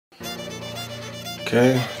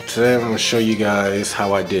Okay, today I'm going to show you guys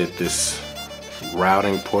how I did this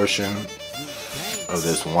routing portion of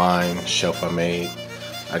this wine shelf I made.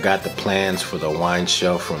 I got the plans for the wine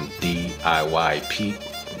shelf from DIY Pete.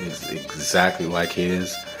 It's exactly like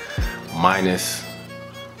his, minus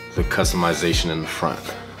the customization in the front.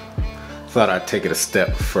 Thought I'd take it a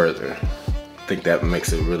step further. I think that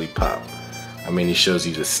makes it really pop. I mean, he shows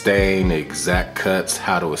you the stain, the exact cuts,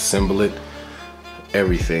 how to assemble it,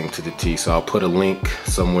 everything to the T. So I'll put a link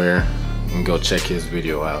somewhere and go check his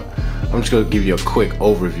video out. I'm just gonna give you a quick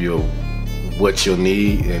overview of what you'll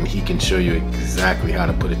need, and he can show you exactly how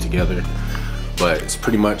to put it together. But it's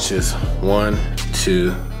pretty much just 1,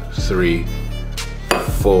 2, 3,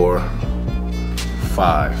 4,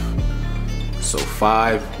 5. So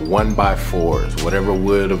 5 1x4s, whatever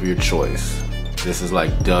wood of your choice. This is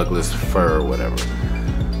like Douglas fir or whatever.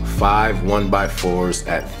 5 1x4s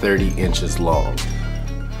at 30 inches long.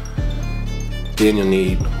 Then you'll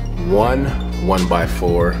need 1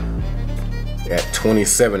 1x4 at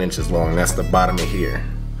 27 inches long. That's the bottom of here.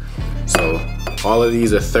 So all of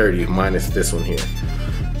these are 30 minus this one here.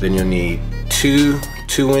 Then you'll need 2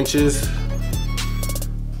 2-inches.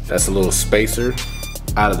 That's a little spacer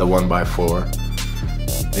out of the 1x4.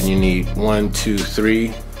 Then you need 1, 2,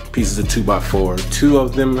 3 pieces of 2x4. 2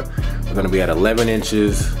 of them are going to be at 11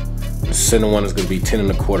 inches. The center one is going to be 10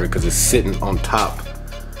 1/4 because it's sitting on top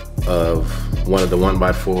of one of the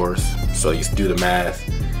 1x4s. So you do the math,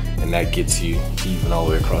 and that gets you even all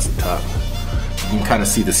the way across the top. You can kind of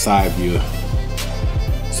see the side view.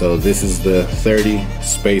 So this is the 30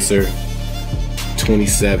 spacer,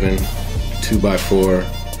 27 2x4,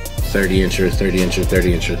 30 incher, 30 incher,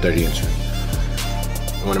 30 incher, 30 incher.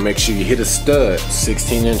 You want to make sure you hit a stud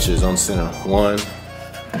 16 inches on center. 1,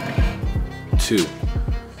 2.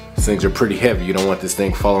 These things are pretty heavy. You don't want this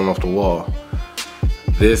thing falling off the wall.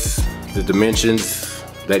 The dimensions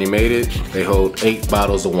that he made it, they hold 8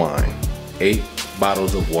 bottles of wine. 8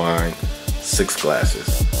 bottles of wine, 6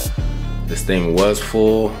 glasses. This thing was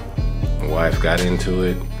full. My wife got into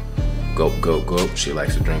it. Gulp, gulp, gulp. She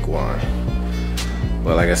likes to drink wine.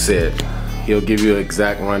 But like I said, he'll give you an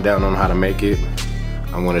exact rundown on how to make it.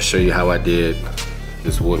 I'm going to show you how I did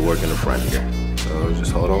this woodwork in the front here. So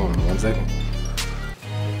just hold on 1 second.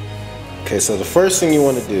 Okay, so the first thing you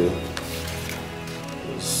want to do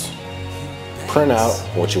is print out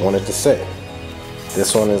what you want it to say.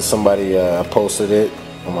 This one is somebody, I posted it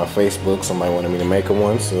on my Facebook. Somebody wanted me to make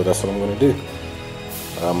one, so that's what I'm going to do.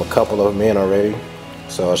 A couple of them in already,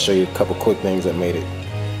 so I'll show you a couple quick things that made it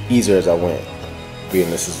easier as I went, being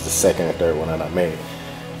this is the second and third one that I made.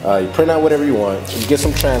 You print out whatever you want. You get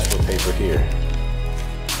some transfer paper here.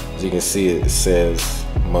 As you can see, it says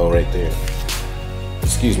Mo right there.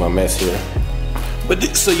 Excuse my mess here. But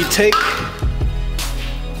so you take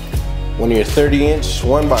one of your 30-inch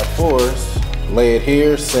 1x4s, lay it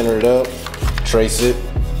here, center it up, trace it,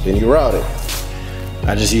 then you route it.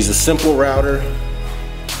 I just use a simple router,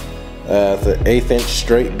 the 1/8-inch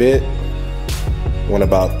straight bit, went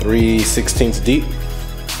about 3/16 deep.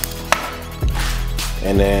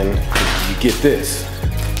 And then you get this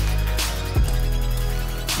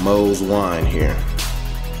Mo's wine here.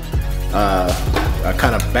 I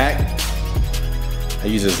kind of I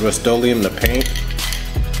use this Rust-Oleum to paint.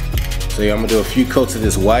 So yeah, I'm gonna do a few coats of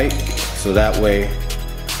this white, so that way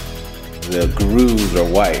the grooves are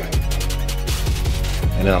white.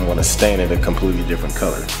 And then I'm gonna stain it a completely different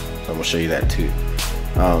color. So I'm gonna show you that too.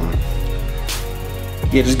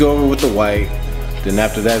 Yeah, just go over with the white. Then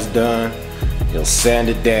after that's done, you'll sand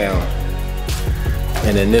it down,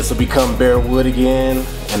 and then this will become bare wood again,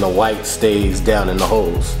 and the white stays down in the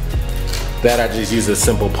holes. That I just use a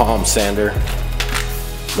simple palm sander.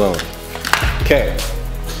 Boom. Okay,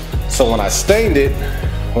 so when I stained it,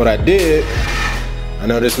 what I did, I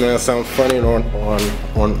know this may sound funny or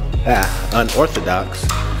unorthodox,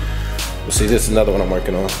 but see, this is another one I'm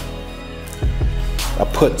working on. I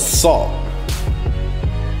put salt.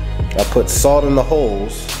 I put salt in the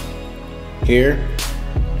holes here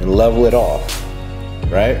and level it off,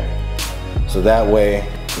 right? So that way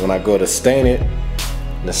when I go to stain it,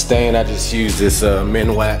 the stain, I just use this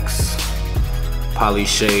Minwax Poly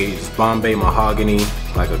Shades Bombay Mahogany,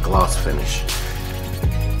 like a gloss finish.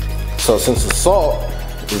 So since the salt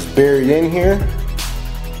is buried in here,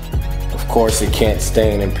 of course it can't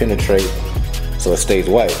stain and penetrate, so it stays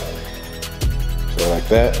white. So like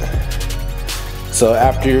that. So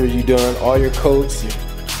after you've done all your coats of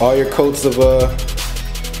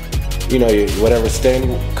you know, whatever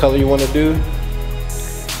stain color you want to do,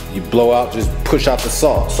 you blow out, just push out the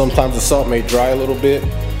salt. Sometimes the salt may dry a little bit.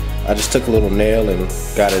 I just took a little nail and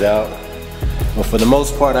got it out. But for the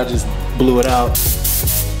most part, I just blew it out.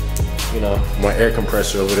 you know, my air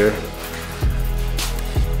compressor over there.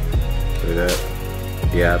 Look at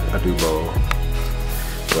that. Yeah, I do bowl.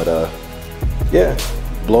 But yeah,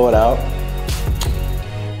 blow it out.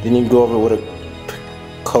 Then you can go over with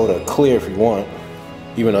a coat of clear if you want,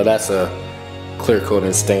 even though that's a clear coat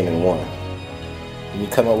and stain in one. And you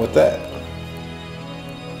come up with that.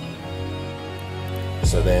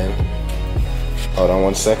 So then, hold on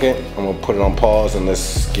 1 second. I'm gonna put it on pause and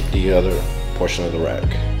let's get the other portion of the rack.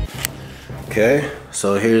 Okay,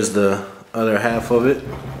 so here's the other half of it,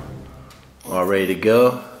 all ready to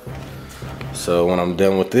go. So when I'm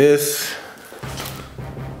done with this,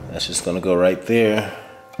 that's just gonna go right there.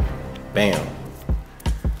 Bam.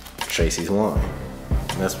 Tracy's wine.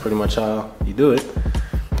 And that's pretty much how you do it.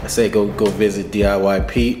 I say go visit DIY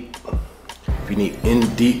Pete. If you need in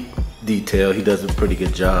deep detail, he does a pretty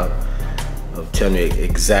good job of telling you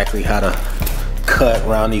exactly how to cut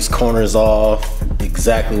round these corners off,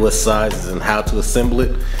 exactly what sizes and how to assemble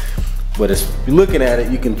it. But if you're looking at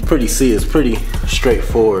it, you can see it's pretty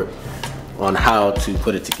straightforward on how to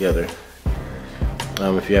put it together.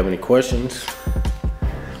 If you have any questions,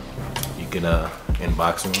 you can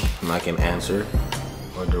inbox me and I can answer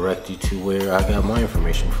or direct you to where I got my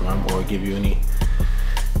information from or give you any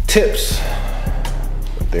tips.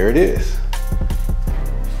 But there it is.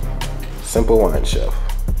 Simple wine shelf.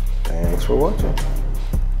 Thanks for watching.